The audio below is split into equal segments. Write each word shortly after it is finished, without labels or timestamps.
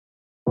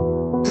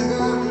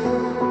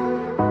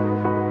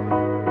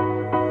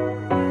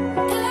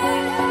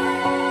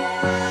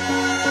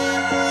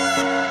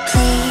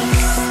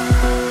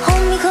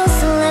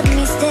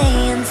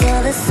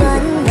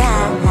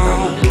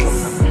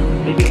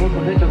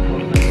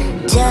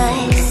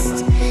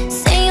Just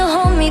say you'll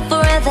hold me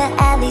forever,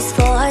 at least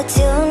for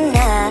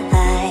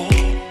tonight.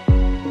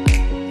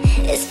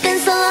 It's been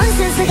so long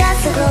since I got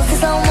so close to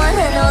someone.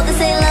 I know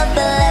this ain't love,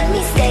 but let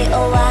me stay a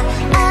while.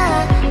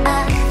 I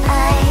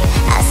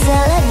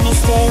said let me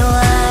stay a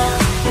while.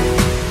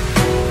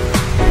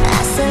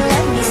 I said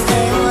let me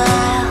stay a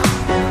while.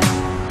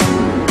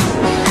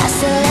 I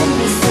said let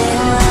me stay a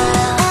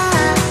while.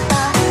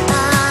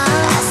 I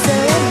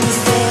said let me stay a while. I said let me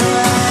stay a while.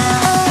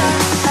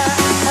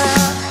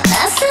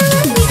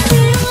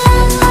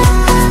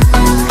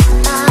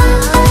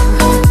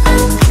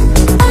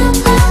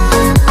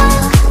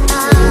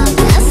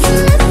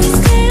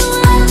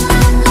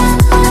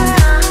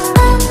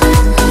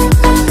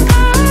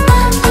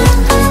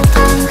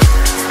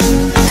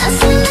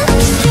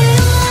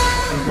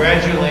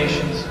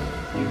 Congratulations,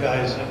 you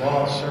guys have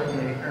all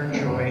certainly earned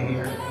your way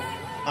here.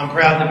 I'm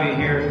proud to be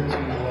here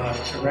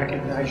to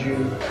recognize you.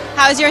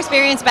 How has your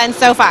experience been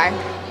so far?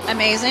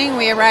 Amazing.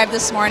 We arrived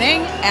this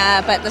morning,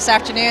 but this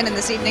afternoon and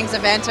this evening's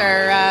event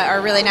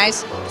are really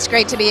nice. It's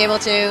great to be able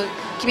to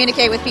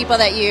communicate with people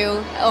that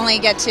you only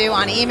get to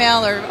on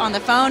email or on the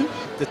phone.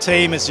 The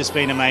team has just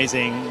been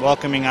amazing,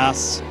 welcoming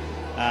us.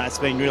 It's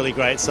been really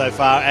great so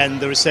far, and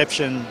the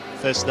reception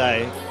first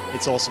day,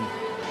 it's awesome.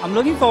 I'm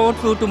looking forward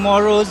to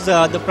tomorrow's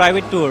the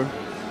private tour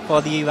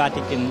for the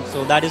Vatican.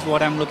 So that is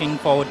what I'm looking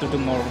forward to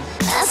tomorrow.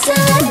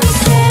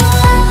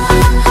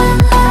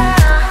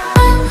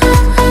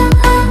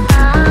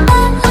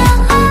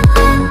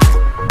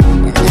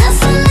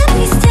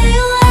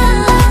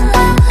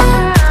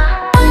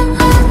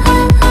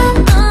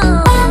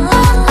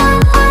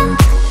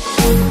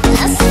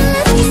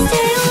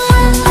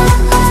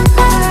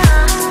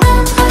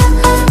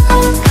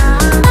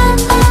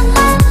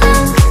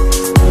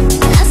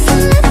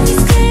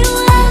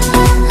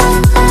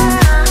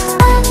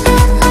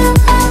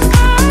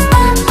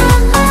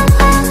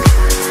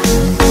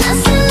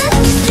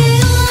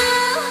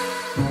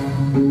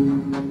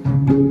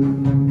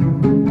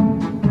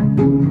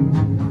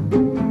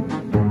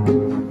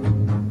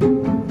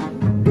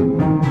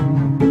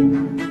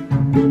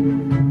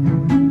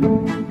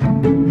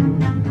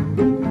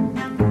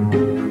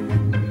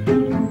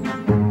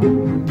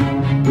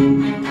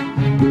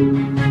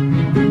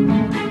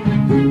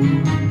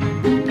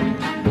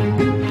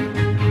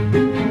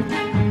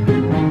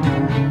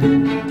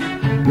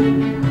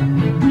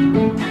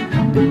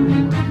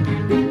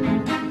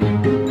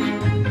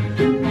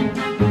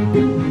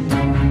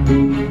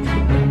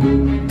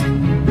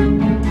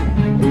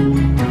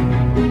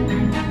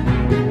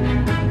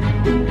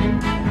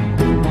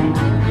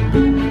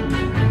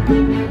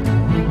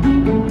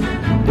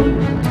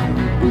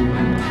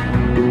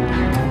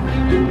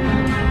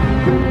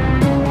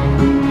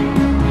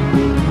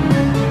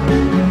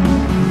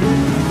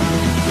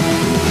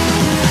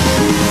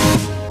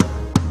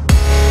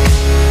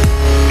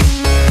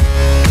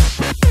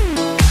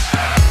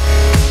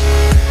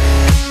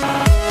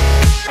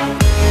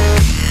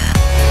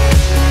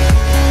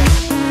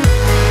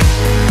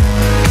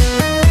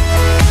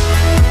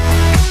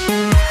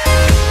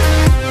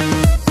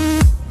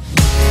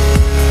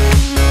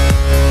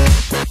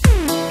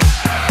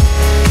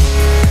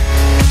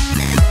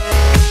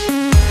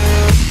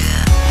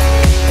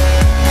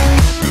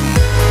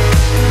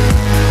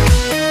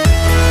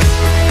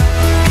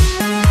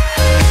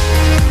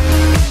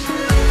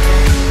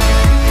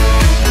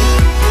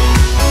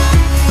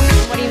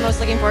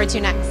 To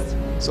next?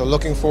 So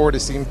looking forward to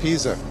seeing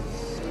Pisa.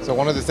 So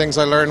one of the things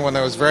I learned when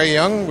I was very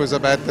young was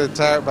about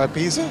about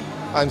Pisa.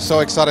 I'm so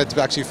excited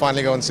to actually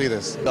finally go and see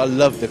this. I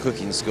love the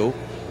cooking school.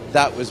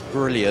 That was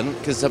brilliant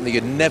because something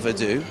you'd never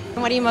do.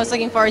 What are you most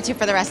looking forward to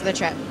for the rest of the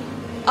trip?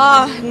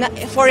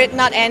 For it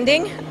not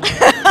ending.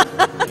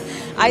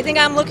 I think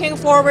I'm looking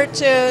forward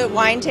to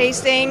wine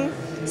tasting,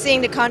 seeing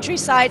the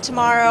countryside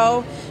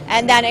tomorrow,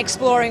 and then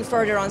exploring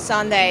further on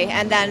Sunday,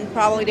 and then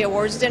probably the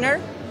awards dinner.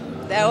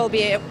 That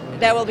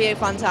will be a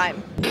fun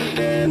time.